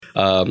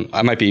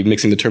I might be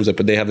mixing the terms up,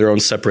 but they have their own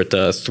separate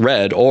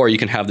thread, or you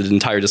can have the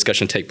entire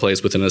discussion take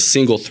place within a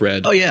single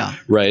thread. Oh yeah,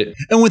 right.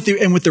 And with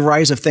the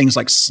rise of things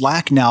like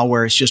Slack now,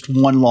 where it's just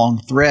one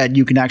long thread,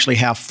 you can actually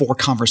have 4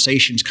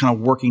 conversations kind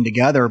of working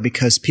together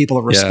because people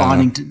are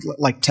responding to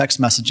like text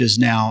messages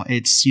now.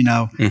 It's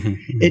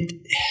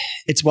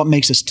it's what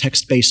makes this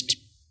text-based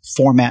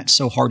format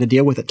so hard to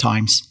deal with at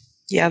times.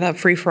 Yeah, that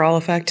free-for-all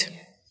effect.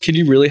 Can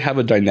you really have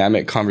a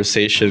dynamic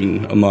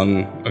conversation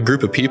among a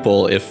group of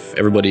people if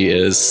everybody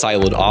is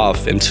siloed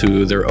off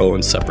into their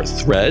own separate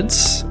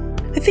threads?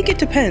 I think it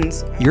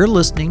depends. You're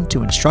listening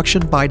to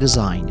Instruction by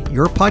Design,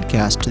 your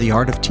podcast to the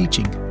art of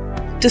teaching.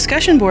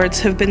 Discussion boards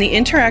have been the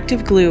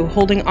interactive glue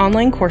holding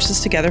online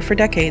courses together for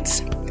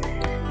decades.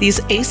 These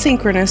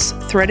asynchronous,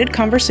 threaded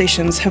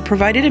conversations have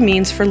provided a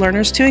means for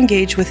learners to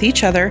engage with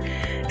each other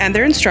and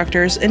their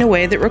instructors in a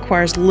way that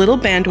requires little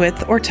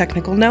bandwidth or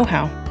technical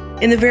know-how.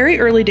 In the very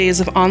early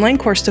days of online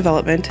course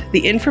development,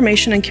 the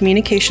information and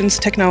communications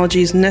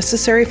technologies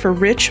necessary for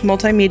rich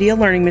multimedia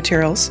learning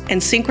materials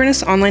and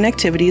synchronous online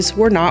activities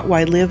were not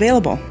widely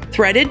available.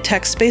 Threaded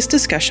text-based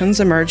discussions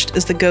emerged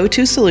as the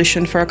go-to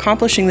solution for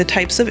accomplishing the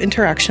types of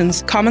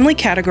interactions commonly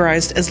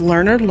categorized as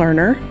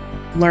learner-learner,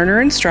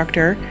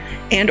 learner-instructor,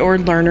 and/or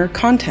learner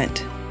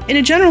content. In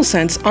a general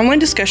sense, online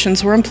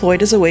discussions were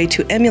employed as a way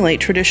to emulate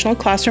traditional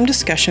classroom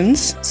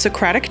discussions,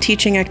 Socratic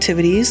teaching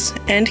activities,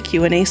 and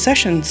Q&A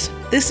sessions.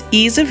 This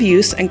ease of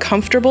use and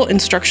comfortable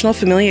instructional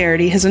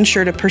familiarity has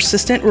ensured a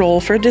persistent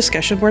role for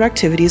discussion board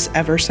activities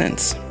ever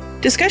since.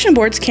 Discussion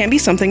boards can be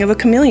something of a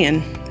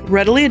chameleon,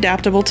 readily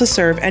adaptable to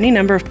serve any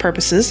number of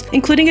purposes,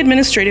 including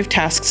administrative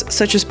tasks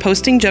such as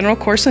posting general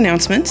course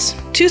announcements,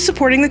 to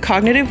supporting the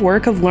cognitive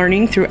work of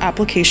learning through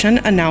application,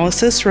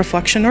 analysis,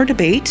 reflection, or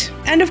debate,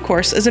 and of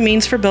course as a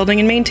means for building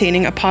and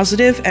maintaining a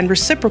positive and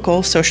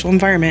reciprocal social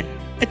environment.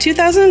 A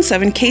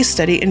 2007 case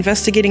study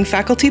investigating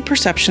faculty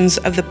perceptions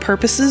of the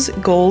purposes,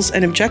 goals,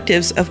 and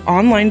objectives of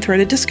online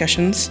threaded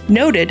discussions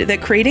noted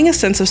that creating a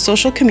sense of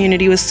social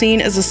community was seen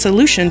as a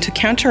solution to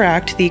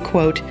counteract the,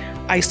 quote,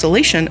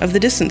 isolation of the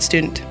distant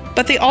student.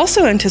 But they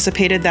also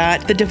anticipated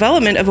that the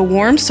development of a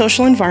warm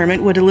social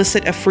environment would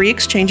elicit a free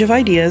exchange of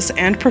ideas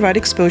and provide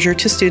exposure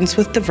to students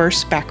with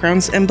diverse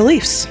backgrounds and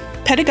beliefs.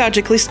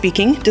 Pedagogically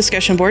speaking,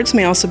 discussion boards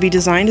may also be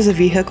designed as a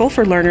vehicle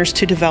for learners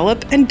to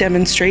develop and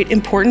demonstrate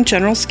important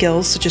general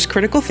skills such as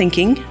critical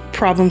thinking,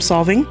 problem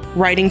solving,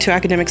 writing to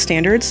academic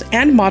standards,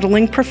 and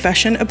modeling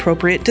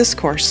profession-appropriate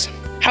discourse.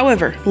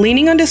 However,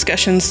 leaning on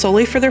discussions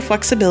solely for their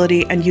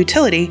flexibility and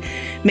utility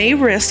may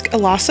risk a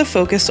loss of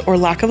focus or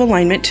lack of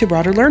alignment to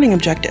broader learning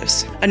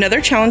objectives.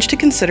 Another challenge to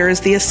consider is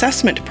the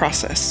assessment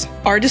process.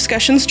 Are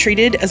discussions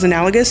treated as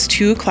analogous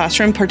to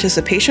classroom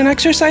participation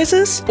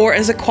exercises or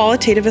as a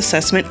qualitative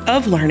assessment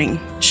of learning?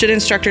 Should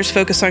instructors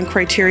focus on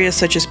criteria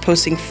such as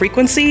posting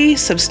frequency,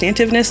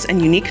 substantiveness, and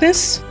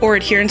uniqueness, or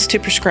adherence to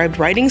prescribed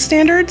writing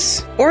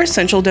standards, or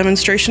essential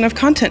demonstration of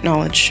content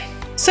knowledge?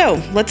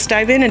 So, let's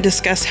dive in and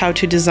discuss how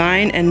to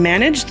design and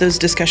manage those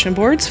discussion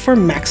boards for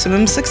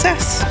maximum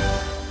success.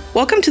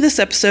 Welcome to this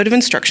episode of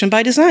Instruction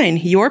by Design,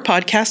 your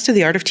podcast to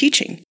the art of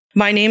teaching.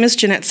 My name is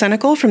Jeanette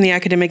Senecal from the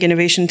Academic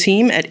Innovation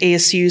Team at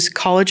ASU's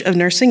College of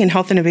Nursing and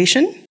Health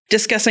Innovation.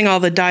 Discussing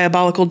all the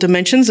diabolical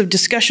dimensions of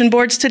discussion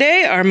boards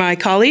today are my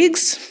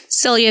colleagues,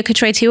 Celia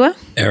Katretua,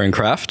 Aaron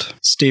Kraft,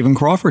 Stephen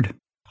Crawford.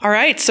 All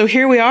right, so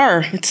here we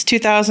are. It's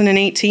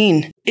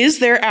 2018. Is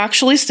there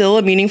actually still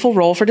a meaningful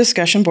role for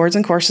discussion boards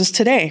and courses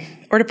today?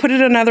 Or to put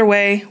it another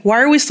way, why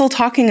are we still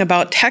talking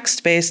about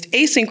text-based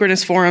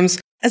asynchronous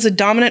forums as a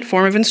dominant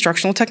form of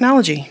instructional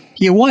technology?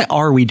 Yeah, why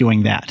are we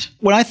doing that?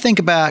 When I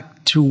think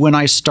back to when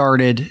I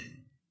started,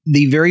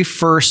 the very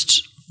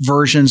first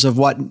versions of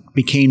what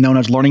became known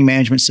as learning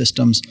management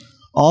systems,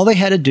 all they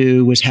had to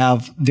do was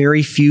have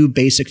very few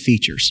basic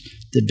features.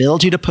 The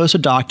ability to post a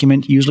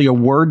document, usually a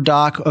Word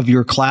doc of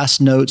your class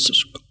notes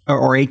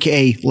or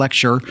AKA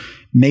lecture,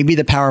 maybe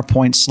the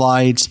PowerPoint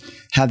slides,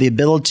 have the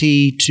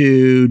ability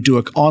to do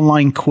an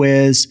online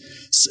quiz,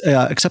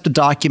 accept a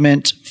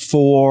document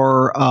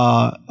for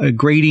a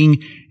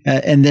grading,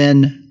 and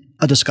then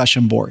a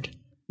discussion board.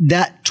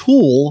 That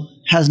tool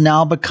has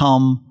now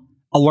become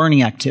a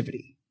learning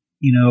activity.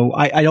 You know,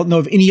 I don't know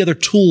of any other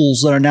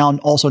tools that are now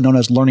also known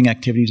as learning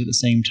activities at the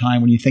same time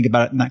when you think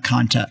about it in that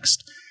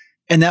context.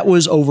 And that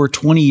was over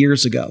 20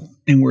 years ago.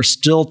 And we're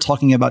still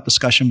talking about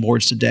discussion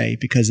boards today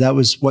because that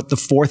was what the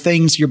 4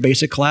 things your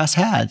basic class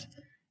had.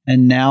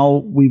 And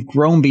now we've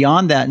grown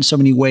beyond that in so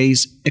many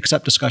ways,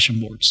 except discussion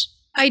boards.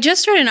 I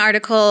just read an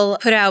article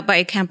put out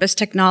by Campus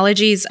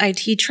Technologies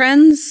IT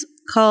Trends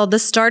called The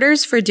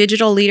Starters for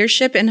Digital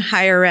Leadership in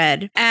Higher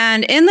Ed.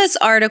 And in this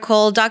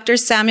article, Dr.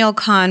 Samuel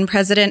Kahn,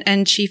 President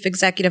and Chief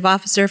Executive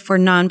Officer for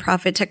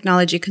nonprofit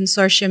technology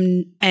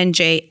consortium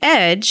NJ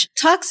Edge,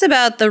 talks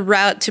about the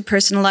route to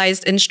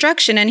personalized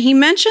instruction. And he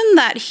mentioned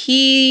that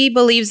he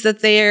believes that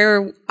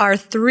there are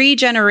 3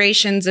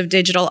 generations of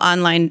digital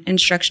online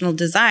instructional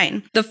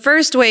design. The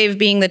first wave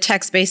being the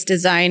text-based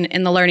design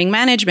in the learning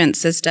management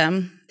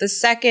system. The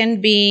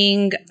second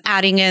being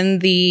adding in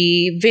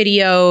the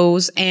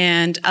videos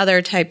and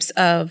other types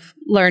of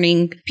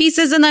learning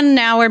pieces. And then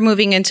now we're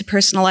moving into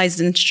personalized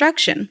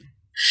instruction.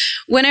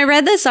 When I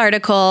read this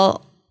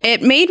article,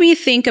 it made me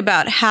think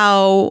about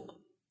how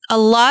a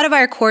lot of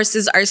our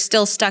courses are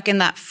still stuck in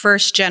that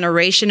first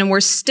generation, and we're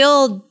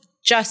still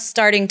just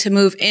starting to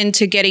move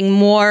into getting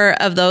more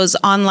of those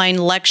online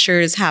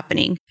lectures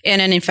happening in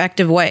an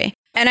effective way.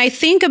 And I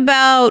think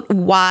about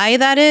why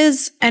that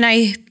is, and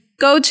I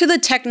go to the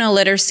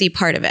techno-literacy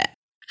part of it.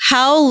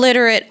 How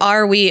literate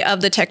are we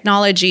of the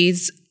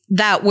technologies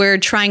that we're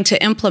trying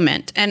to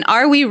implement? And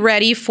are we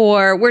ready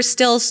we're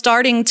still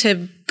starting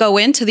to go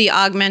into the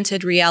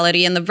augmented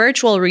reality and the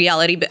virtual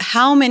reality, but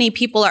how many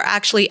people are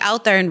actually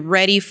out there and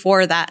ready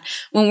for that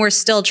when we're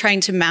still trying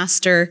to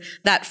master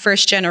that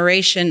first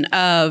generation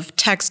of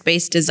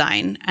text-based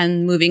design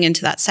and moving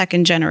into that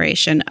second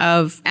generation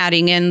of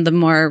adding in the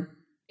more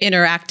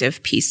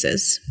interactive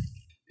pieces?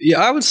 Yeah,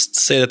 I would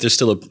say that there's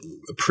still a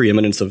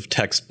preeminence of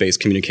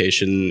text-based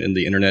communication in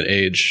the internet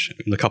age.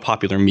 Look how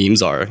popular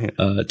memes are,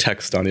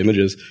 text on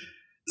images.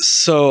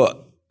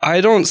 So I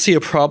don't see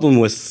a problem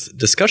with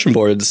discussion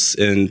boards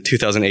in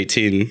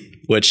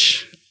 2018,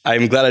 which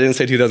I'm glad I didn't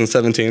say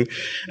 2017.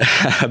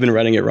 I've been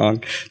writing it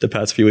wrong the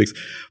past few weeks.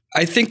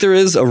 I think there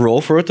is a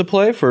role for it to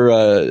play,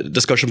 for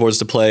discussion boards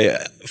to play.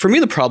 For me,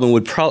 the problem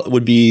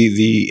would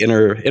be the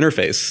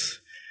interface.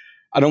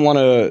 I don't want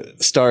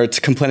to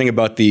start complaining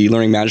about the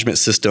learning management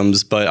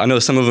systems, but I know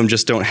some of them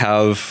just don't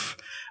have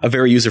a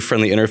very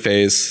user-friendly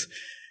interface,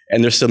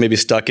 and they're still maybe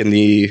stuck in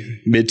the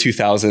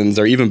mid-2000s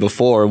or even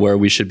before, where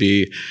we should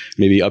be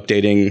maybe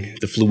updating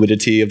the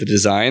fluidity of the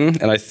design.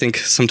 And I think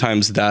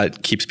sometimes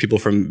that keeps people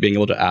from being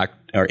able to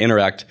act or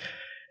interact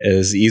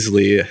as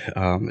easily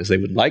as they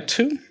would like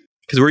to.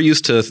 Because we're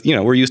used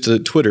to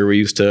Twitter, we're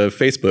used to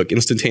Facebook,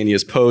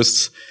 instantaneous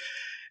posts,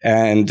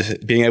 and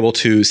being able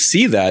to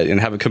see that and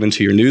have it come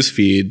into your news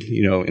feed,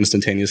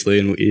 instantaneously.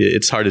 And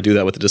it's hard to do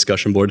that with the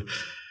discussion board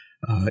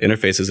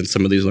interfaces in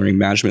some of these learning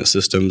management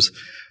systems.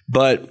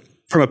 But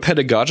from a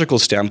pedagogical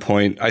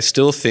standpoint, I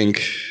still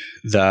think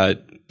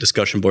that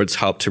discussion boards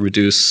help to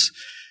reduce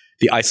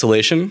the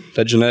isolation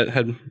that Jeanette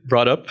had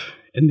brought up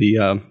in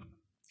the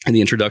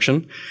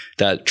introduction,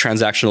 that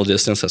transactional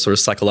distance, that sort of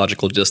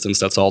psychological distance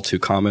that's all too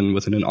common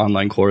within an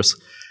online course.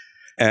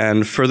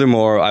 And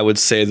furthermore, I would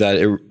say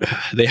that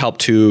they help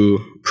to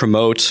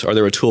promote, or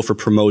they're a tool for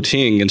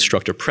promoting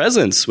instructor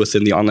presence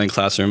within the online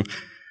classroom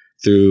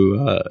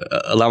through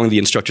allowing the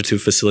instructor to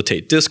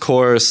facilitate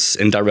discourse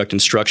and direct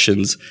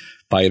instructions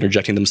by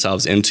interjecting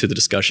themselves into the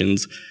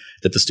discussions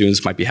that the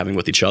students might be having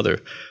with each other.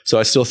 So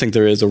I still think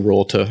there is a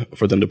role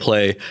for them to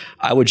play.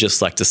 I would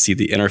just like to see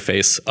the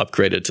interface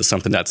upgraded to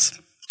something that's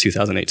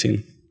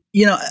 2018.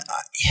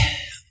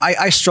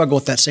 I struggle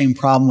with that same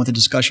problem with the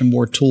discussion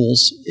board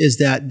tools, is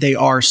that they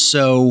are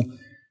so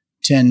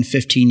 10,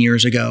 15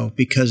 years ago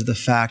because of the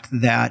fact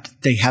that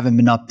they haven't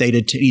been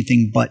updated to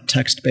anything but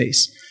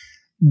text-based.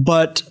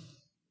 But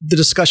the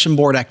discussion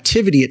board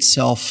activity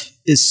itself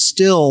is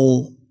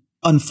still,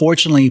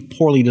 unfortunately,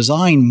 poorly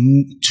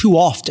designed too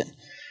often.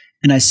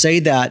 And I say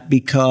that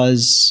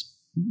because,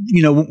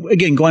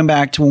 again, going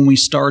back to when we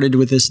started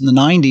with this in the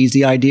 90s,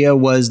 the idea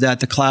was that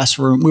the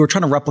classroom, we were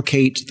trying to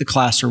replicate the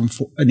classroom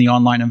in the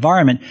online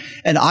environment.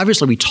 And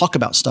obviously we talk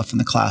about stuff in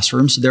the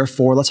classroom, so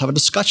therefore let's have a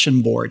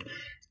discussion board.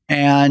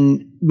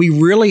 And we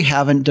really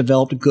haven't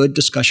developed good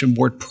discussion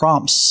board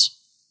prompts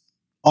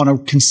on a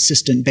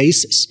consistent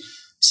basis.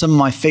 Some of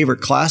my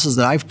favorite classes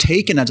that I've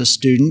taken as a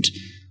student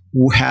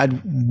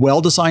had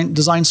well-designed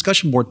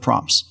discussion board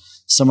prompts.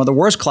 Some of the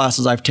worst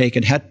classes I've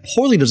taken had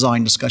poorly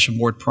designed discussion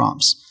board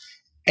prompts.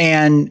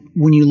 And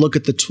when you look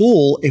at the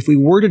tool, if we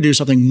were to do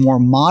something more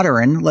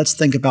modern, let's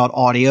think about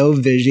audio,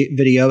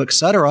 video,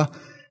 etc.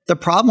 The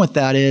problem with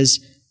that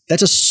is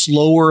that's a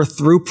slower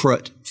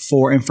throughput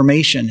for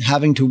information.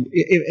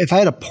 If I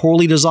had a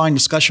poorly designed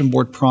discussion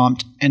board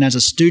prompt, and as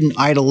a student,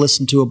 I had to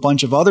listen to a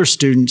bunch of other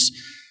students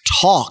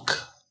talk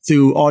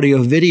through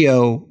audio,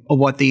 video of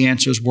what the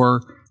answers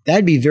were,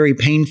 that'd be very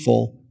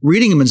painful.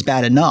 Reading them is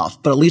bad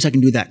enough, but at least I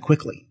can do that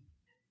quickly.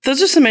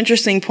 Those are some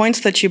interesting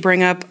points that you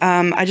bring up.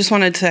 I just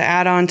wanted to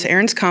add on to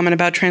Aaron's comment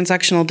about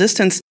transactional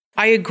distance.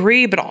 I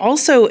agree, but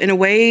also in a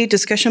way,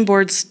 discussion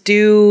boards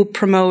do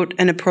promote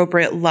an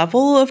appropriate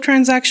level of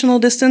transactional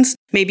distance,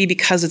 maybe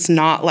because it's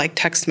not like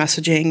text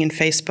messaging and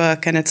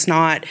Facebook and it's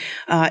not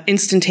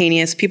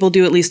instantaneous. People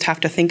do at least have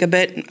to think a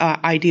bit,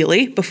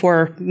 ideally,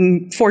 before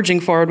forging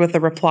forward with a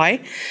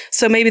reply.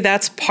 So maybe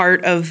that's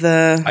part of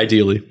the...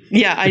 Ideally.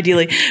 Yeah,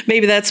 ideally.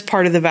 Maybe that's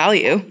part of the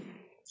value.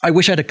 I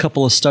wish I had a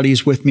couple of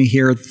studies with me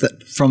here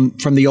from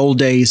the old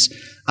days.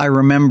 I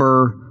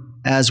remember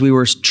as we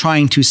were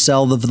trying to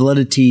sell the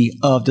validity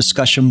of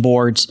discussion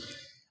boards,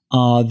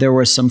 there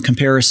were some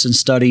comparison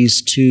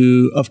studies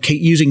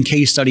using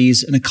case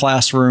studies in a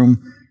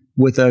classroom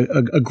with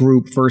a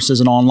group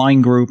versus an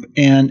online group.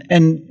 And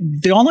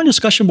the online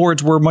discussion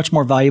boards were much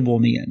more valuable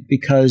in the end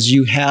because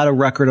you had a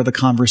record of the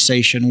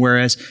conversation,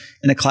 whereas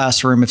in a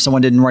classroom, if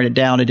someone didn't write it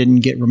down, it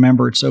didn't get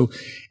remembered. So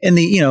a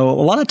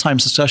lot of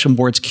times discussion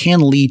boards can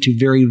lead to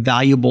very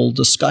valuable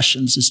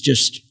discussions. It's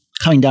just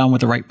coming down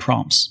with the right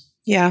prompts.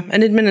 Yeah,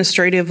 and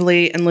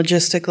administratively and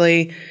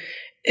logistically,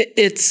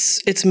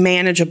 it's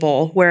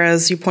manageable.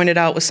 Whereas you pointed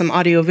out with some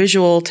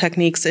audiovisual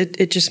techniques,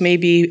 it just may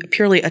be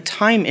purely a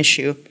time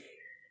issue.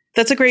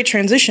 That's a great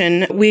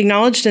transition. We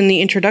acknowledged in the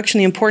introduction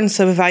the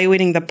importance of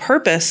evaluating the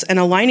purpose and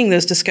aligning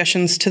those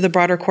discussions to the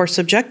broader course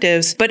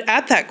objectives. But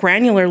at that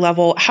granular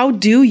level, how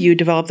do you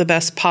develop the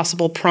best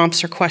possible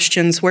prompts or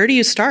questions? Where do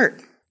you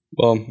start?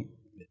 Well,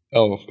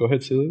 go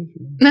ahead, Celia.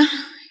 No,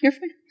 you're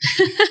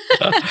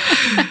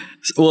fine.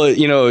 Well,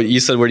 you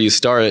said where do you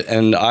start?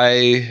 And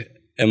I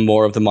am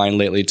more of the mind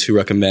lately to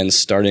recommend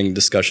starting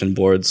discussion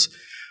boards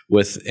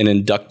with an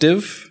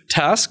inductive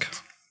task.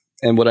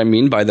 And what I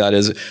mean by that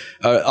is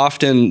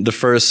often the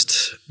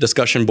first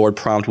discussion board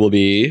prompt will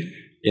be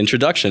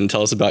introduction,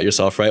 tell us about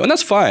yourself, right? And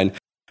that's fine.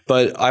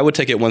 But I would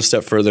take it one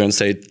step further and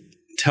say,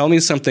 tell me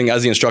something,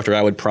 as the instructor,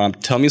 I would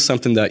prompt, tell me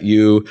something that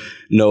you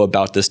know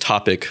about this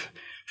topic.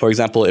 For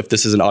example, if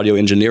this is an audio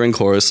engineering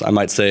course, I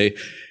might say,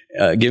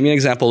 give me an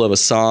example of a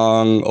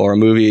song or a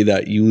movie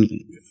that you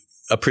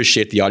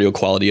appreciate the audio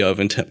quality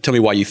of, and tell me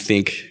why you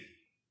think,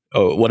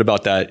 what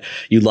about that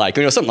you like,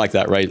 something like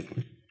that, right?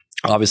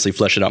 Obviously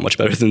flesh it out much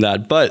better than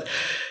that. But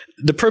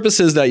the purpose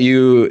is that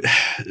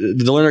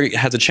the learner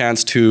has a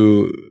chance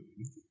to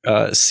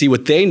see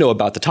what they know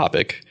about the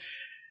topic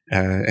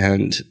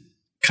and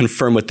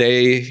confirm what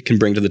they can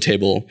bring to the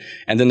table.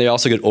 And then they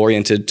also get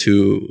oriented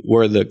to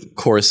where the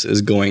course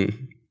is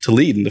going to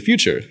lead in the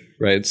future,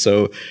 right?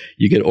 So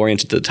you get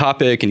oriented to the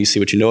topic and you see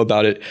what you know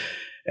about it.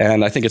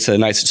 And I think it's a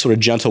nice sort of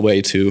gentle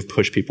way to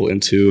push people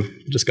into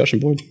the discussion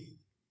board.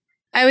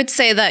 I would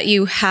say that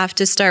you have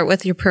to start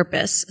with your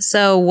purpose.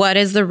 So what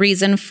is the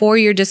reason for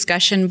your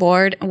discussion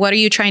board? What are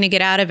you trying to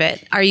get out of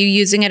it? Are you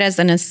using it as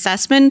an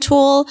assessment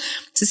tool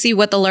to see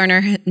what the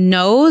learner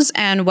knows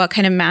and what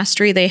kind of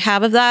mastery they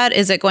have of that?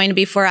 Is it going to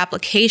be for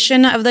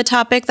application of the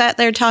topic that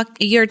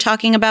you're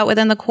talking about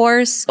within the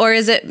course? Or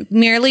is it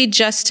merely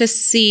just to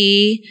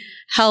see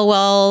how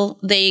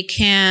well they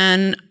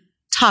can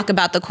talk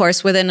about the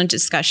course within a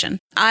discussion?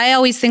 I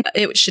always think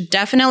it should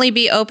definitely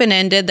be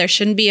open-ended. There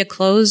shouldn't be a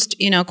closed,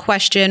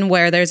 question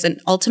where there's an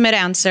ultimate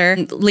answer,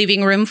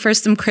 leaving room for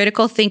some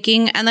critical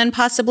thinking and then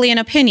possibly an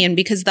opinion,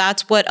 because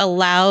that's what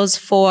allows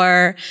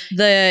for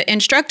the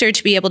instructor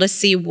to be able to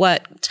see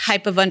what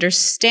type of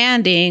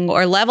understanding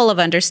or level of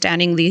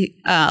understanding the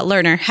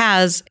learner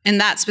has in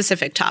that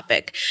specific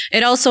topic.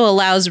 It also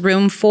allows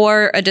room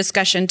for a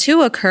discussion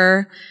to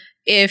occur.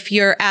 If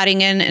you're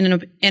adding in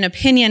an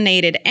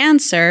opinionated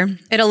answer,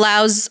 it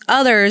allows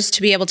others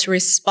to be able to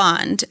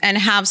respond and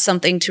have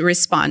something to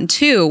respond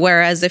to.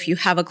 Whereas if you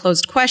have a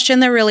closed question,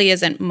 there really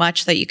isn't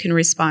much that you can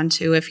respond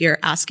to if you're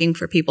asking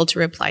for people to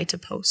reply to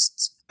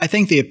posts. I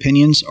think the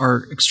opinions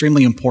are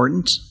extremely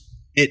important.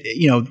 It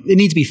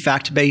needs to be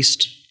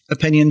fact-based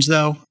opinions,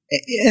 though.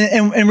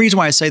 And the reason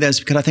why I say that is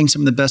because I think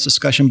some of the best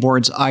discussion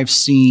boards I've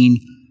seen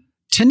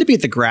tend to be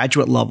at the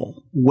graduate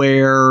level,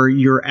 where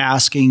you're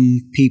asking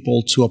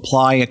people to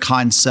apply a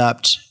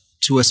concept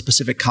to a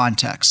specific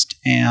context.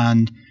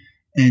 And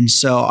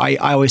so I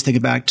always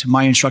think back to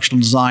my instructional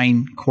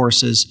design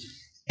courses,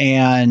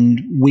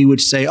 and we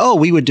would say,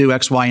 we would do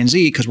X, Y, and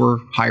Z because we're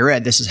higher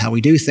ed. This is how we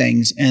do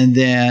things. And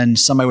then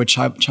somebody would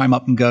chime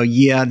up and go,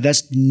 yeah,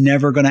 that's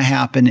never going to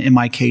happen in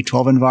my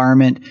K-12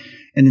 environment.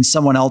 And then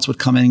someone else would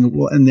come in,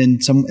 and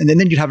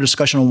then you'd have a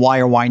discussion on why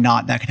or why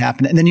not that could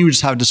happen. And then you would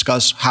just have to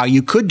discuss how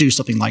you could do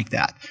something like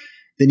that.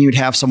 Then you would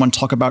have someone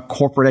talk about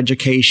corporate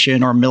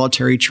education or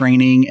military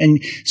training. And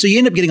so you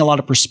end up getting a lot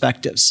of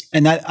perspectives.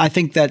 And I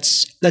think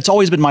that's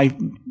always been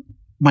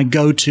my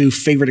go-to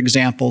favorite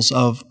examples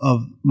of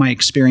my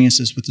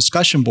experiences with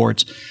discussion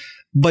boards.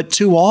 But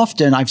too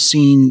often I've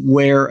seen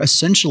where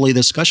essentially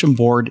the discussion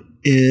board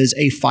is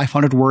a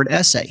 500-word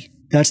essay.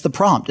 That's the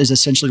prompt, is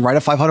essentially write a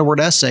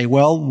 500-word essay.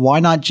 Well, why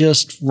not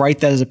just write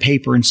that as a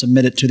paper and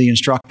submit it to the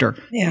instructor?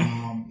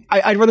 Yeah.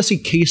 I'd rather see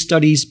case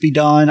studies be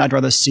done. I'd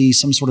rather see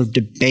some sort of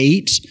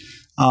debate,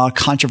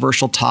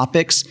 controversial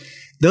topics.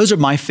 Those are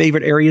my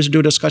favorite areas to do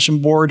a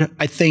discussion board.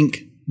 I think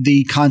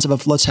the concept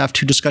of let's have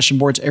 2 discussion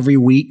boards every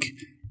week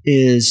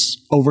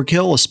is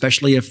overkill,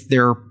 especially if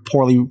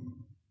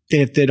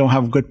if they don't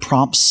have good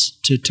prompts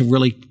to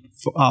really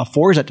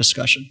forge that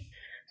discussion.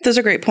 Those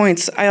are great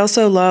points. I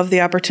also love the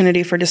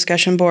opportunity for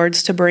discussion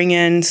boards to bring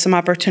in some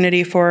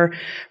opportunity for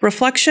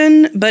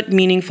reflection, but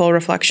meaningful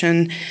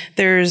reflection.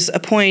 There's a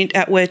point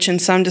at which in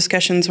some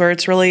discussions where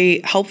it's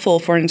really helpful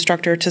for an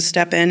instructor to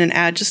step in and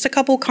add just a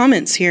couple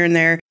comments here and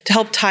there to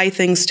help tie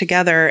things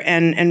together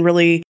and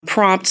really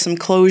prompt some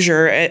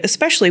closure,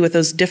 especially with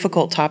those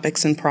difficult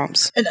topics and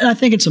prompts. And I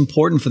think it's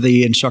important for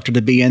the instructor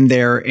to be in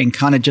there and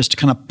kind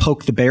of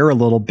poke the bear a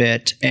little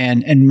bit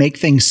and make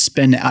things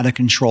spin out of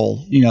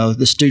control.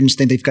 The students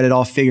think they've got it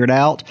all figured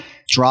out,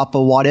 drop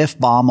a what if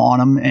bomb on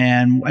them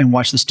and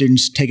watch the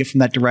students take it from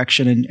that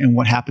direction and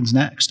what happens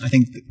next. I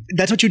think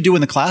that's what you do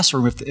in the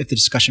classroom if the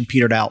discussion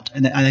petered out.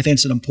 And I think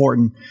it's an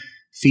important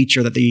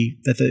feature that the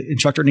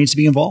instructor needs to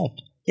be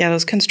involved. Yeah,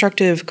 those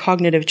constructive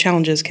cognitive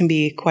challenges can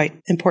be quite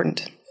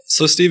important.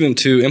 So, Stephen,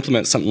 to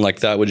implement something like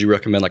that, would you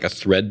recommend like a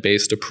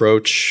thread-based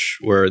approach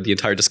where the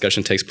entire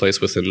discussion takes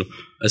place within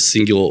a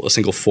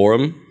single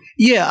forum?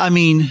 Yeah, I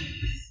mean,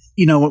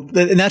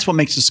 and that's what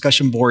makes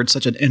discussion boards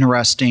such an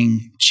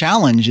interesting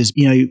challenge is,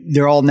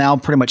 they're all now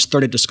pretty much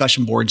threaded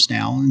discussion boards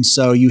now. And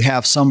so you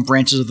have some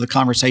branches of the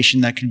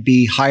conversation that could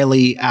be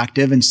highly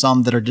active and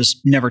some that are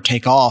just never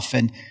take off.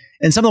 And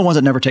some of the ones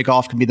that never take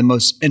off can be the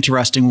most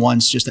interesting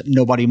ones, just that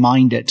nobody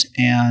mind it.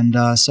 And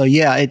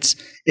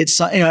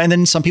it's and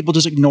then some people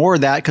just ignore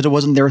that because it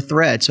wasn't their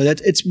thread. So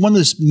it's one of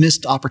those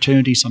missed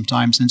opportunities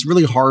sometimes, and it's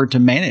really hard to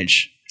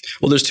manage.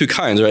 Well, there's two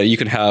kinds, right? You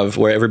can have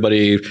where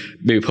everybody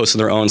maybe posts in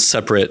their own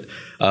separate,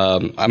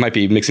 I might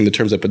be mixing the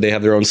terms up, but they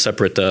have their own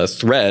separate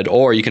thread,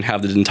 or you can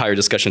have the entire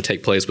discussion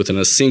take place within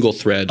a single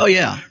thread. Oh,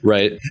 yeah.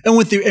 Right. And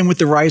with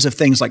the rise of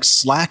things like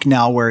Slack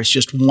now, where it's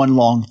just one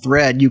long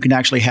thread, you can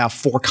actually have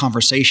 4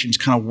 conversations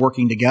kind of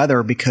working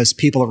together because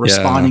people are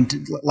responding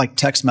to like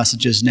text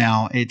messages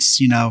now. It's,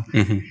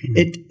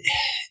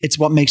 it's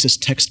what makes this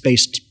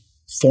text-based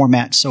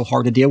format so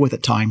hard to deal with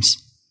at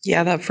times.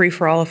 Yeah, that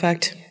free-for-all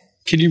effect.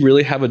 Can you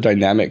really have a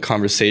dynamic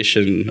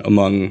conversation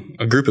among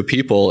a group of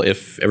people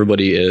if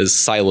everybody is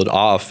siloed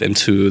off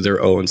into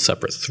their own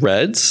separate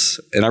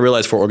threads? And I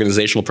realize for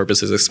organizational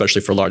purposes,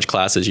 especially for large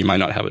classes, you might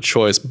not have a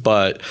choice,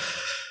 but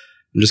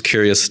I'm just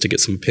curious to get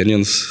some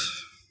opinions.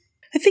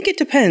 I think it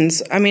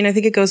depends. I mean, I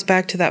think it goes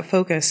back to that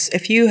focus.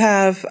 If you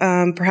have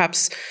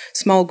perhaps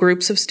small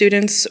groups of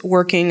students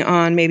working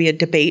on maybe a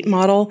debate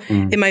model,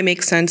 it might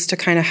make sense to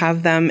kind of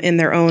have them in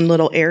their own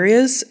little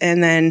areas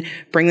and then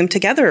bring them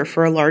together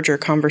for a larger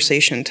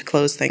conversation to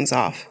close things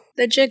off.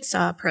 The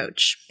jigsaw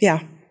approach.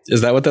 Yeah.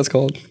 Is that what that's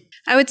called?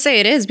 I would say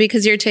it is,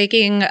 because you're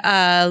taking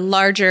a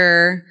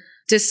larger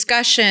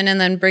discussion and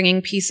then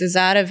bringing pieces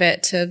out of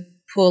it to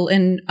pull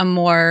in a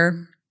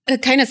more...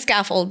 It kind of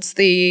scaffolds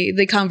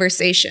the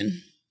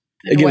conversation.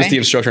 It gives the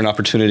instructor an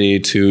opportunity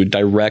to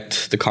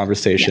direct the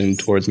conversation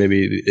towards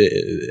maybe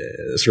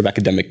a sort of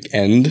academic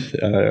end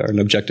or an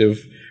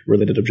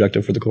related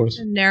objective for the course.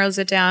 It narrows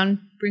it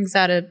down, brings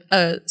out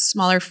a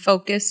smaller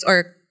focus,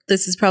 or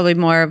this is probably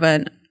more of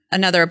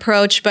another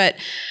approach, but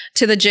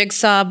to the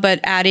jigsaw, but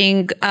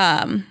adding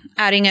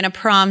in a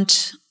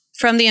prompt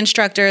from the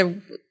instructor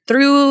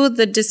through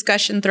the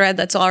discussion thread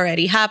that's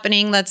already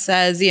happening that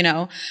says,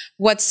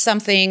 what's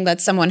something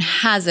that someone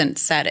hasn't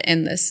said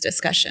in this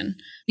discussion.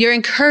 You're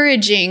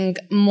encouraging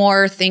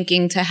more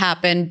thinking to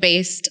happen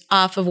based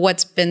off of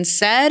what's been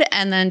said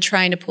and then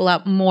trying to pull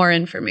out more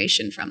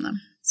information from them.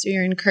 So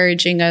you're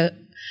encouraging a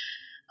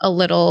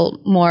little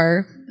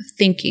more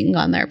thinking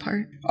on their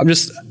part. I'm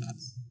just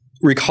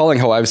recalling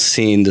how I've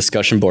seen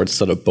discussion boards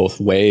set up both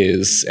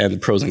ways and the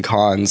pros and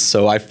cons.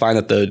 So I find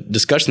that the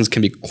discussions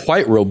can be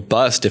quite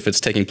robust if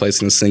it's taking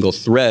place in a single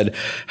thread.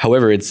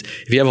 However, if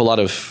you have a lot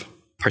of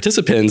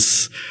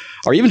participants,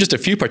 or even just a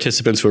few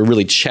participants who are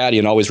really chatty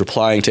and always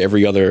replying to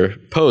every other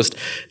post,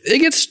 it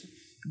gets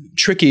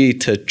tricky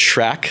to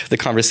track the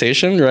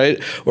conversation,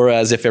 right?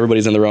 Whereas if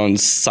everybody's in their own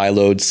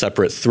siloed,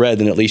 separate thread,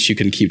 then at least you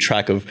can keep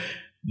track of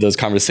those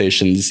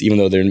conversations, even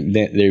though they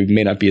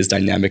may not be as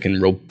dynamic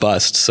and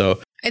robust.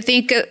 So I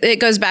think it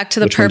goes back to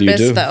the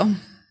purpose, though.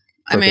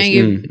 I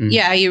mean,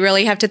 you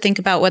really have to think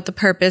about what the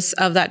purpose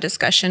of that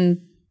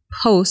discussion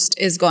post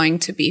is going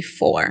to be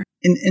for.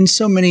 And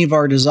so many of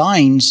our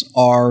designs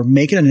are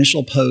make an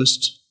initial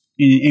post,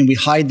 and we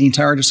hide the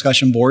entire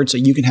discussion board so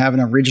you can have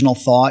an original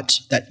thought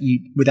that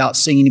without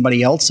seeing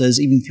anybody else's,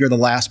 even if you're the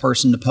last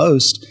person to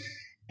post.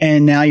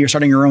 And now you're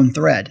starting your own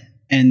thread.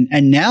 And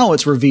now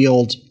it's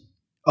revealed,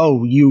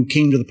 oh, you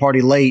came to the party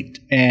late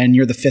and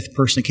you're the 5th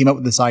person that came up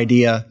with this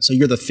idea. So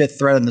you're the 5th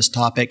thread on this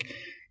topic,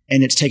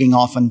 and it's taking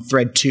off on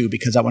thread 2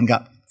 because that one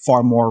got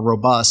far more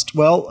robust.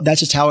 Well,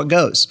 that's just how it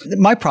goes.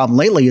 My problem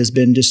lately has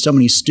been just so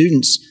many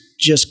students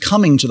just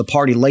coming to the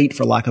party late,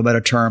 for lack of a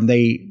better term.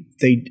 They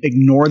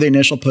ignore the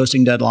initial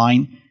posting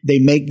deadline. They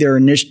make their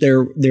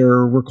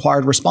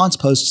required response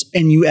posts,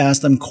 and you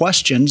ask them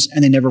questions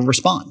and they never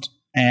respond.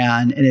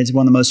 And it's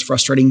one of the most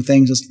frustrating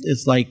things.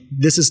 It's like,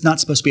 this is not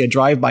supposed to be a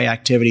drive-by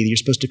activity. You're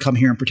supposed to come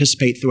here and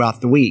participate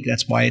throughout the week.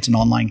 That's why it's an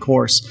online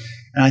course.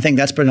 And I think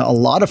that's been a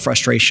lot of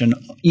frustration,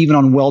 even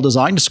on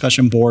well-designed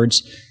discussion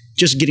boards,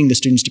 just getting the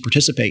students to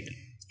participate.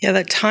 Yeah,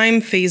 that time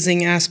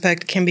phasing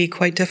aspect can be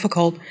quite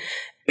difficult.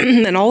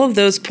 And all of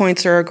those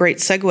points are a great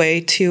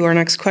segue to our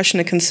next question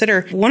to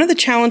consider. One of the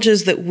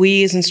challenges that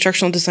we as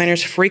instructional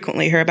designers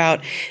frequently hear about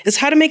is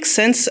how to make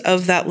sense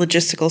of that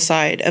logistical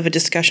side of a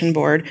discussion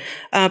board,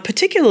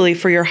 particularly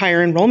for your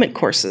higher enrollment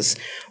courses.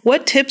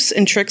 What tips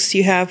and tricks do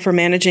you have for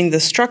managing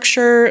the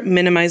structure,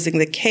 minimizing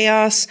the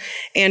chaos,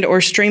 and or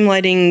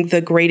streamlining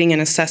the grading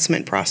and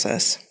assessment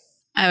process?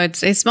 I would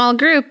say small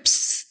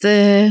groups,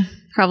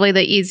 probably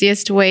the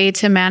easiest way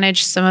to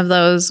manage some of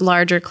those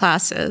larger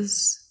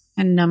classes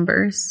and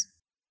numbers.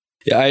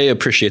 Yeah, I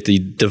appreciate the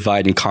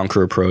divide and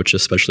conquer approach,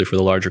 especially for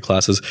the larger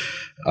classes.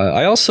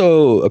 I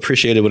also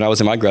appreciated when I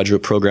was in my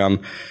graduate program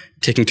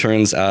taking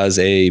turns as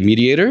a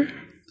mediator.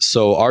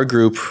 So our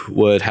group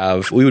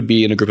we would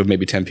be in a group of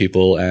maybe 10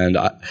 people, and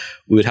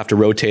we would have to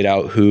rotate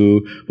out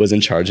who was in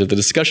charge of the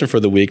discussion for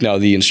the week. Now,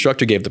 the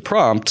instructor gave the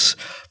prompt,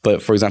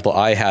 but for example,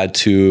 I had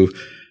to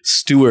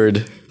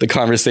steward the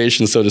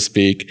conversation, so to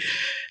speak.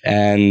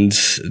 And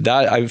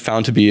that I've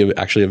found to be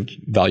actually a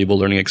valuable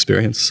learning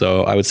experience.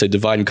 So I would say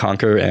divide and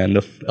conquer and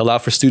allow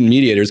for student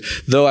mediators,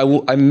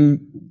 though I'm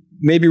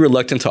maybe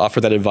reluctant to offer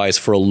that advice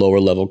for a lower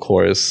level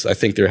course. I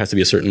think there has to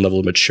be a certain level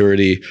of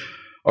maturity,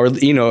 or,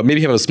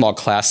 maybe have a small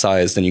class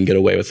size, then you can get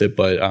away with it.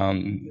 But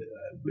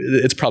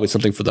it's probably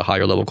something for the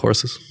higher level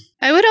courses.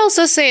 I would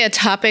also say a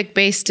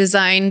topic-based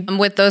design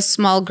with those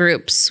small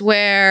groups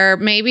where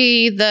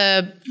maybe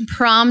the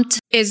prompt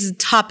is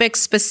topic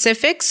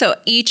specific. So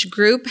each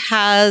group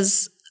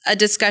has a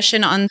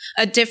discussion on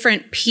a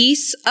different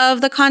piece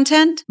of the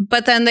content,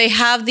 but then they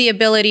have the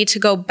ability to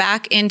go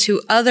back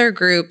into other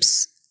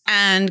groups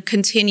and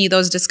continue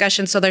those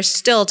discussions. So they're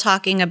still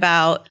talking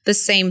about the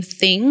same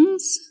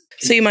things.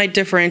 So you might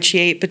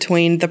differentiate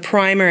between the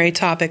primary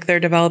topic they're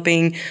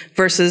developing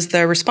versus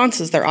the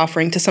responses they're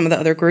offering to some of the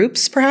other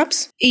groups,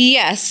 perhaps?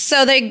 Yes.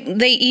 So they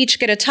each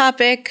get a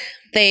topic.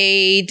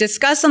 They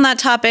discuss on that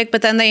topic,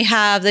 but then they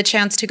have the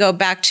chance to go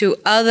back to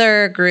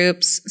other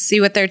groups,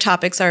 see what their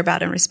topics are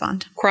about, and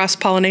respond.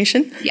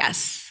 Cross-pollination?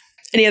 Yes.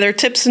 Any other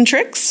tips and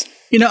tricks?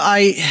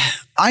 I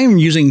am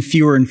using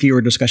fewer and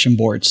fewer discussion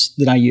boards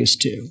than I used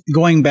to.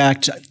 Going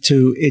back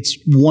to it's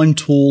one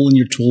tool in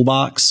your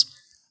toolbox.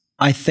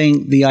 I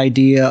think the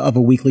idea of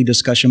a weekly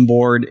discussion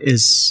board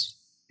is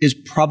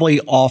probably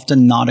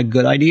often not a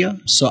good idea.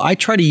 So I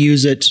try to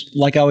use it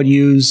like I would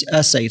use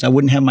essays. I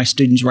wouldn't have my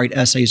students write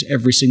essays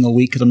every single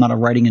week because I'm not a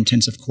writing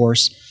intensive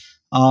course.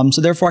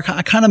 So therefore,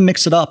 I kind of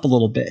mix it up a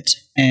little bit.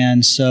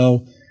 And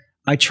so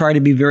I try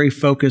to be very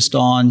focused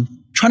on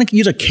trying to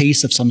use a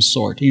case of some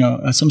sort,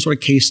 some sort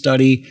of case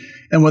study,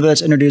 and whether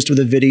that's introduced with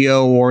a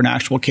video or an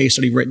actual case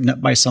study written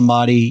up by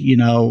somebody,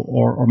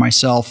 or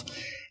myself.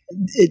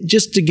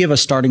 Just to give a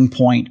starting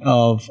point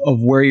of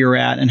where you're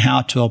at and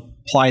how to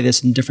apply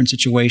this in different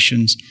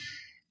situations.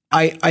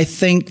 I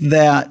think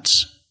that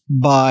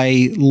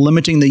by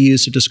limiting the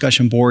use of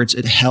discussion boards,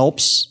 it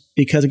helps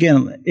because,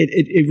 again,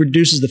 it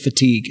reduces the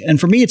fatigue. And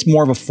for me, it's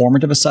more of a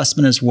formative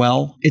assessment as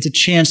well. It's a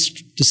chance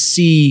to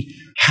see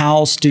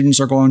how students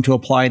are going to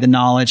apply the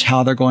knowledge,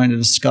 how they're going to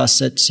discuss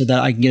it, so that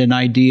I can get an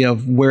idea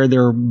of where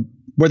their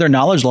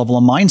knowledge level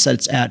and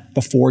mindset's at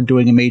before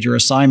doing a major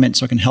assignment,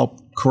 so I can help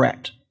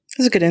correct.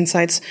 Those are good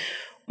insights.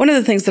 One of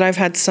the things that I've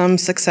had some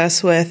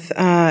success with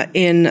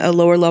in a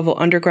lower level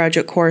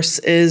undergraduate course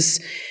is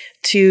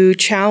to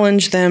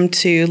challenge them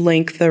to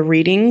link the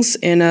readings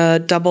in a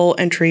double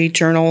entry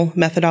journal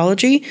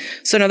methodology.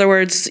 So in other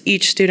words,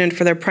 each student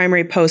for their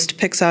primary post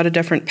picks out a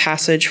different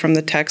passage from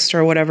the text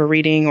or whatever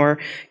reading or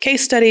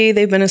case study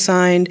they've been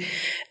assigned.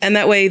 And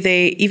that way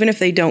even if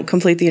they don't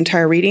complete the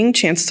entire reading,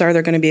 chances are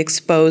they're going to be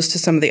exposed to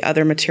some of the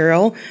other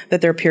material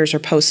that their peers are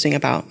posting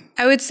about.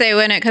 I would say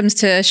when it comes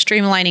to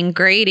streamlining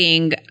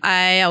grading,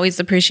 I always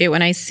appreciate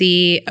when I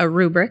see a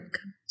rubric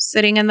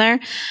sitting in there.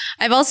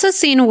 I've also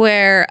seen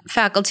where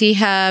faculty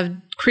have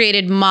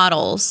created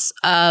models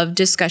of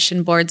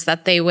discussion boards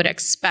that they would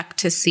expect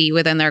to see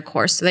within their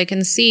course. So they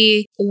can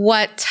see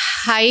what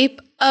type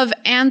of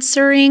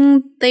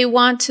answering they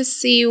want to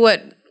see,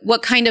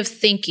 what kind of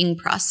thinking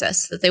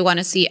process that they want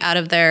to see out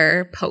of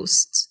their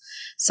posts.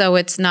 So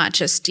it's not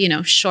just,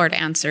 short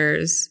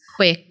answers,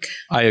 quick.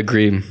 I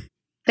agree.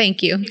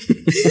 Thank you.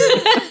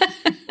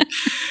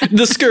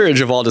 The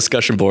scourge of all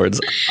discussion boards.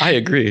 I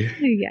agree.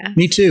 Yeah.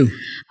 Me too.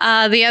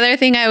 The other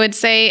thing I would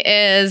say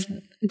is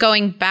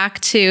going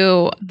back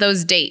to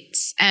those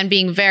dates and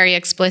being very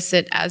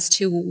explicit as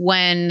to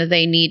when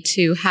they need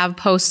to have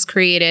posts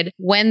created,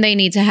 when they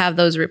need to have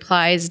those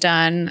replies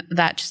done.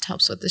 That just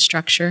helps with the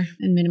structure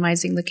and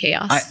minimizing the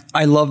chaos.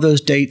 I love those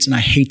dates and I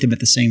hate them at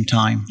the same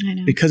time. I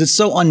know. Because it's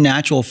so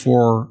unnatural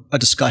for a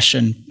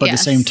discussion, but at the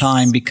same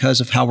time, because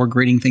of how we're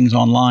grading things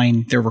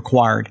online, they're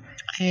required.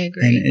 I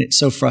agree. And it's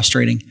so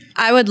frustrating.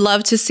 I would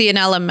love to see an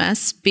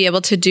LMS be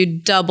able to do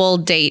double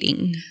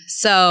dating.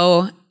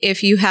 So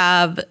if you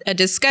have a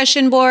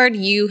discussion board,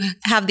 you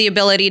have the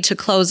ability to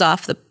close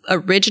off the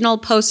original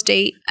post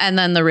date and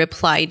then the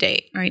reply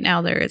date. Right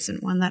now, there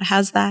isn't one that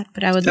has that,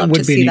 but I would love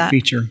to see that. That would be a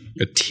neat feature.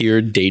 A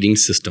tiered dating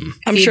system.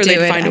 I'm sure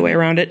they'd find a way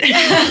around it.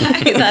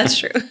 That's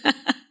true.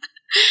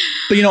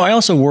 But, I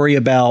also worry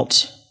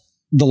about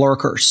the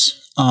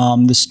lurkers,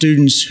 the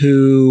students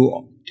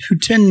who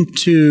tend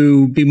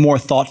to be more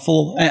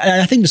thoughtful.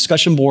 And I think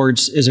discussion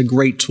boards is a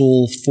great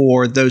tool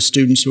for those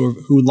students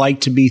who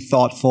like to be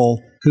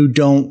thoughtful, who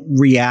don't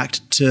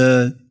react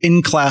to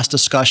in-class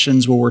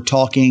discussions where we're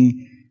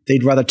talking.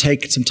 They'd rather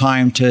take some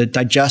time to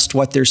digest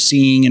what they're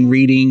seeing and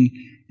reading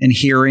and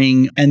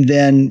hearing, and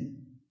then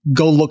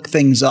go look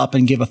things up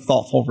and give a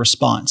thoughtful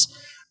response.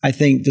 I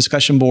think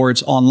discussion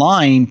boards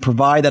online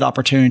provide that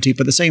opportunity,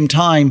 but at the same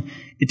time,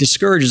 it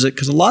discourages it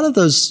because a lot of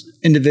those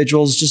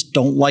individuals just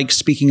don't like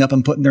speaking up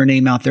and putting their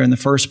name out there in the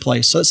first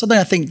place. So it's something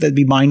I think that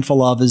be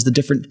mindful of is the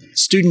different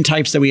student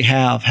types that we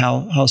have,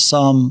 how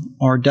some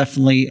are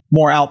definitely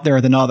more out there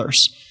than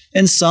others.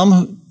 And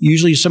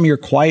usually some of your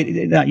quiet,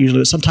 not usually,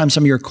 but sometimes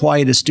some of your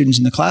quietest students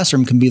in the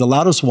classroom can be the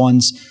loudest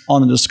ones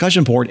on the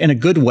discussion board in a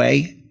good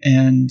way.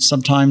 And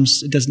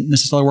sometimes it doesn't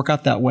necessarily work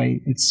out that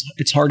way.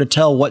 It's hard to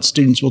tell what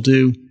students will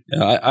do.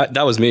 Yeah,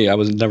 that was me. I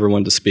was never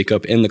one to speak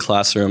up in the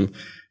classroom.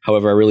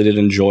 However, I really did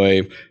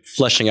enjoy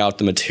fleshing out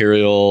the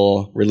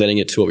material, relating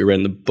it to what we read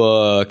in the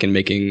book, and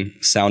making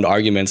sound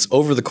arguments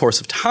over the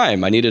course of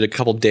time. I needed a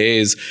couple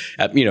days,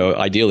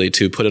 ideally,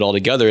 to put it all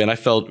together, and I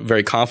felt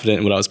very confident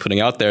in what I was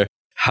putting out there.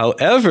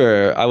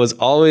 However, I was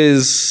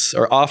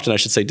often,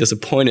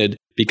 disappointed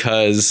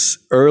because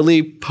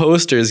early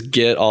posters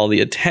get all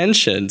the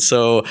attention.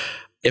 So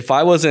if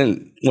I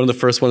wasn't one of the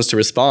first ones to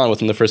respond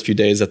within the first few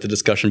days that the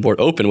discussion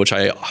board opened, which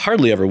I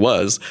hardly ever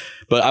was,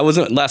 but I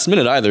wasn't last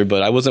minute either,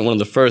 but I wasn't one of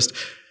the first,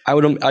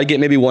 I'd get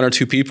maybe one or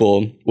two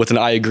people with an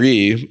I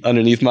agree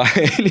underneath mine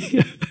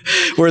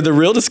where the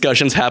real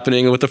discussion's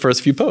happening with the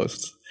first few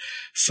posts.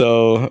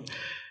 So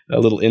a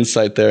little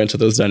insight there into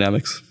those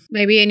dynamics.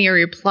 Maybe in your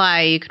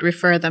reply, you could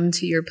refer them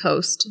to your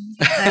post.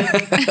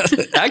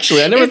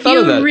 Actually, I never thought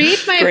of that. If you read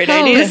my Great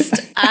post,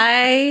 idea.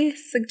 I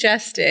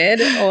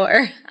suggested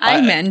or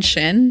I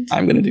mentioned.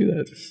 I'm going to do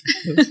that.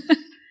 Yes.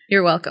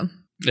 You're welcome.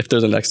 If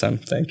there's a next time,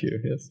 thank you.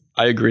 Yes,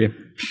 I agree.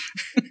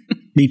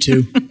 Me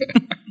too.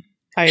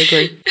 I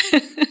agree.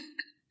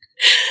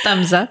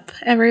 Thumbs up,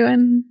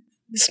 everyone.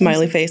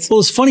 Smiley face. Well,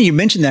 it's funny you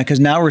mentioned that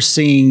because now we're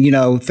seeing,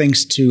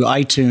 thanks to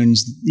iTunes,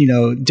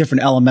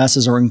 different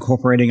LMSs are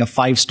incorporating a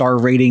 5-star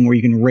rating where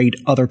you can rate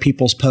other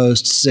people's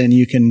posts and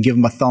you can give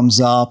them a thumbs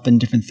up and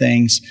different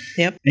things.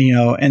 Yep.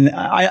 And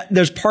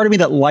there's part of me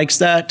that likes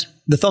that,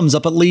 the thumbs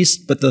up at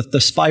least, but the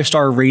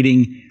 5-star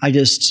rating,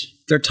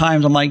 there are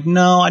times I'm like,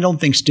 no, I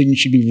don't think students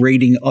should be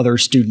rating other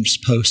students'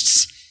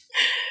 posts.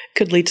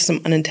 Could lead to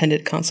some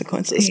unintended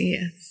consequences.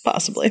 Yes.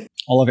 Possibly.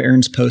 All of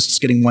Aaron's posts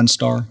getting 1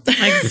 star.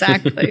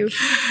 Exactly.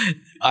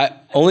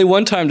 Only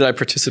one time did I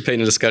participate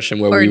in a discussion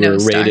where we were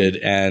rated,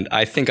 and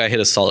I think I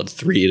hit a solid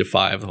 3 to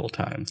 5 the whole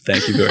time.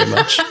 Thank you very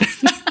much.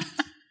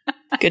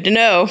 Good to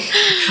know.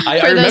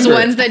 For those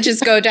ones that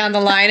just go down the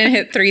line and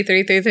hit 3,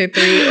 3, 3, 3,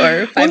 3,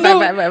 or 5, 5,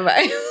 5, 5,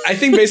 5. I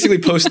think basically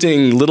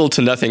posting little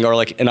to nothing or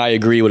like an I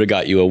agree would have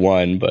got you a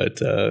 1,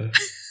 but...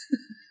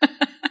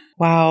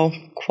 Wow.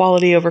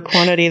 Quality over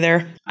quantity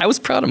there. I was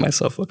proud of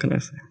myself. What can I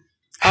say?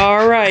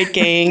 All right,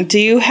 gang. Do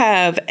you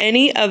have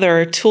any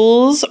other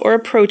tools or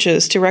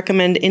approaches to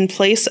recommend in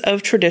place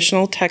of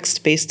traditional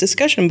text-based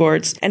discussion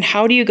boards? And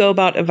how do you go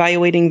about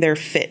evaluating their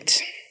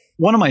fit?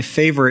 One of my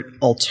favorite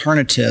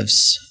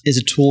alternatives is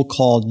a tool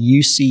called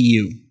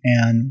UCU.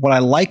 And what I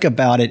like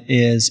about it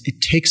is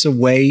it takes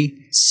away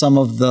some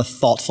of the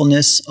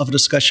thoughtfulness of a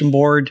discussion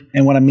board.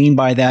 And what I mean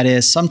by that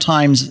is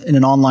sometimes in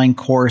an online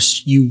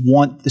course, you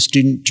want the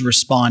student to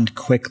respond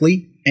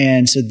quickly.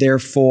 And so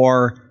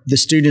therefore, the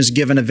student is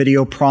given a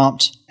video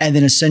prompt, and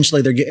then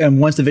essentially and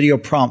once the video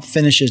prompt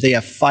finishes, they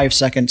have 5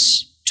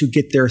 seconds to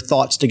get their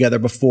thoughts together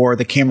before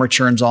the camera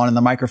turns on and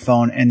the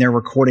microphone, and they're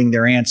recording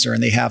their answer,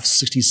 and they have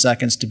 60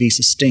 seconds to be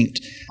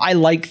succinct. I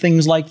like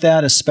things like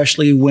that,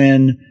 especially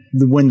when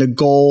the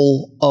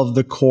goal of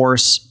the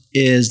course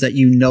is that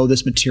you know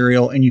this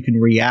material and you can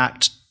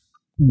react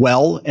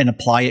well and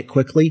apply it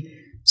quickly.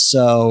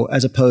 So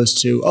as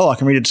opposed to, I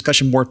can read a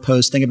discussion board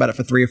post, think about it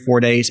for 3 or 4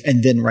 days,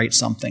 and then write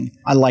something.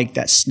 I like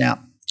that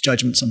snap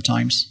judgment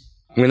sometimes.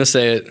 I'm going to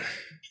say it.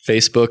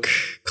 Facebook,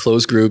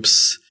 closed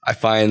groups. I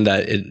find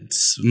that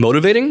it's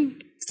motivating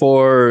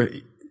for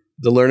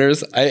the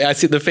learners. I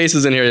see the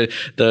faces in here.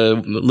 The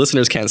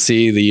listeners can't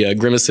see the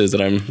grimaces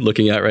that I'm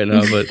looking at right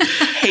now, but I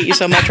hate you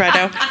so much right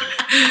now.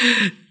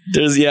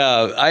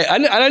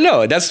 I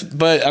know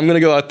but I'm going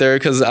to go out there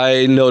because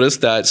I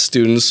noticed that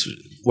students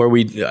where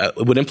we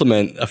would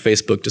implement a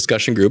Facebook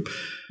discussion group,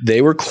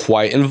 they were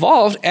quite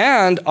involved.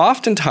 And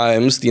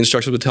oftentimes the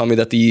instructors would tell me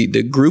that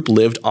the group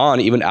lived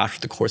on even after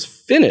the course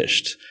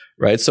finished,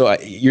 right? So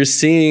you're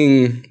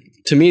seeing,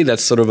 to me,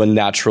 that's sort of a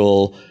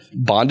natural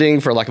bonding,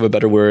 for lack of a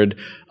better word,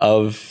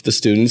 of the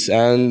students.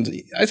 And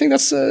I think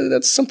that's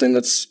something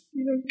that's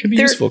can be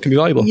useful, can be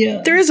valuable.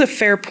 Yeah. There is a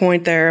fair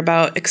point there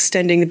about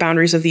extending the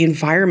boundaries of the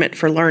environment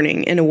for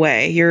learning in a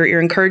way. You're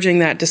encouraging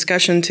that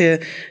discussion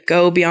to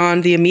go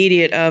beyond the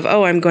immediate of,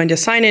 I'm going to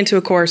sign into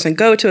a course and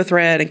go to a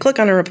thread and click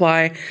on a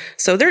reply.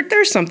 So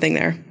there's something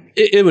there.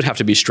 It would have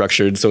to be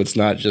structured so it's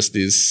not just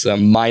these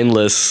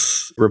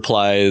mindless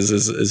replies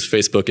as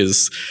Facebook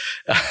is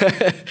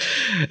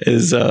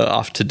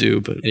off to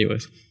do. But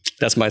anyways.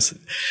 That's one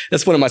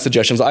of my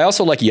suggestions. I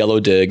also like Yellow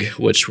Dig,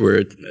 which I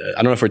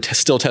don't know if we're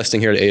still testing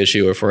here at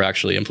ASU or if we're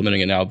actually implementing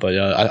it now, but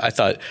I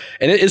thought,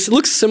 and it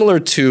looks similar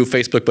to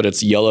Facebook, but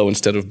it's yellow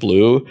instead of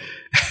blue.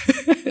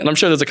 And I'm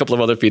sure there's a couple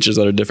of other features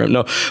that are different.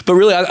 No, but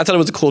really, I thought it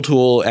was a cool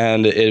tool,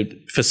 and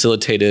it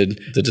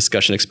facilitated the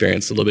discussion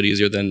experience a little bit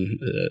easier than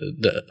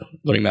the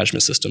learning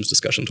management systems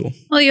discussion tool.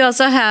 Well, you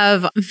also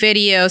have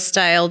video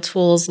style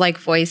tools like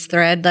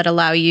VoiceThread that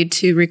allow you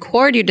to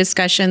record your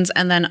discussions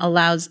and then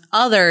allows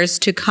others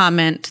to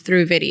comment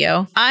through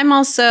video. I'm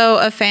also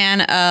a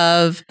fan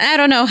of, I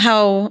don't know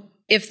how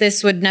if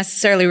this would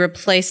necessarily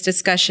replace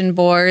discussion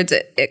boards.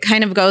 It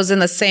kind of goes in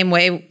the same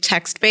way,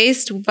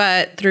 text-based,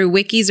 but through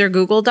wikis or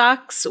Google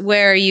Docs,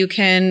 where you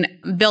can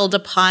build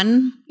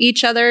upon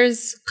each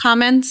other's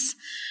comments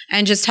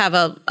and just have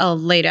a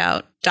laid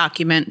out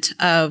document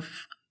of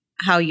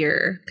how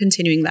you're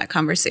continuing that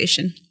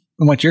conversation.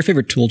 And what's your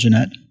favorite tool,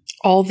 Jeanette?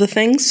 All the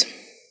things.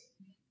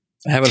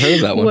 I haven't heard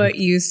of that one. What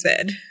you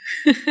said.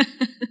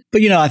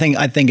 But I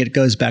think it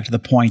goes back to the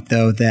point,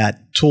 though,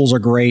 that tools are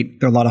great.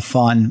 They're a lot of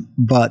fun,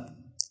 but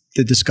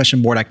the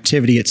discussion board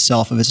activity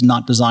itself, if it's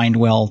not designed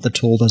well, the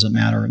tool doesn't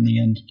matter in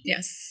the end.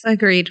 Yes,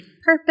 agreed.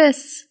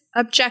 Purpose,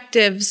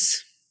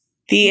 objectives.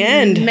 The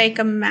end. Make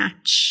a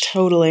match.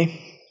 Totally.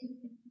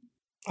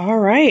 All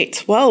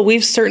right. Well,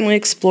 we've certainly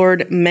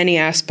explored many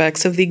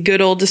aspects of the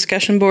good old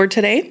discussion board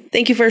today.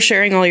 Thank you for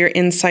sharing all your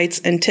insights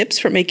and tips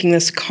for making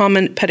this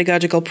common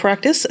pedagogical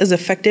practice as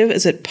effective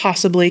as it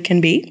possibly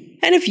can be.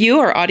 And if you,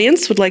 our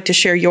audience, would like to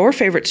share your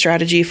favorite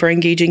strategy for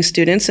engaging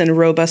students in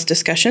robust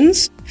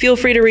discussions, feel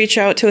free to reach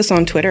out to us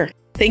on Twitter.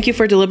 Thank you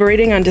for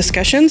deliberating on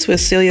discussions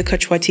with Celia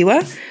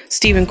Kuchwatiwa,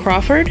 Stephen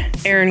Crawford,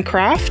 Aaron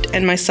Kraft,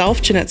 and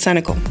myself, Jeanette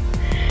Senecal.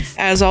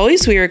 As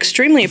always, we are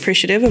extremely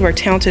appreciative of our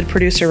talented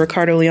producer,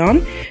 Ricardo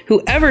Leon,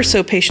 who ever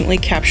so patiently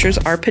captures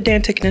our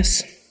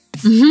pedanticness.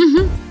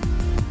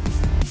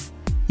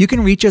 You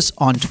can reach us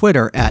on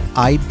Twitter at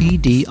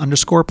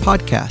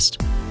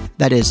IBD_podcast.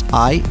 That is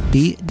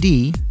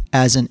IBD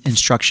as in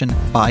instruction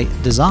by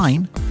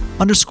design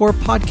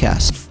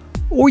 _podcast.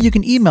 Or you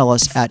can email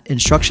us at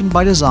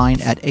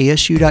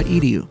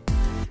instructionbydesign@asu.edu.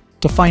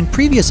 To find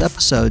previous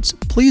episodes,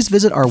 please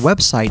visit our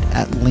website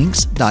at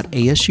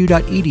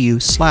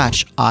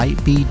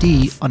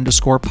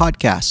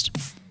links.asu.edu/IBD_podcast.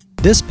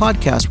 This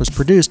podcast was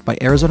produced by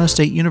Arizona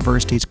State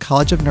University's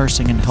College of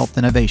Nursing and Health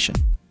Innovation.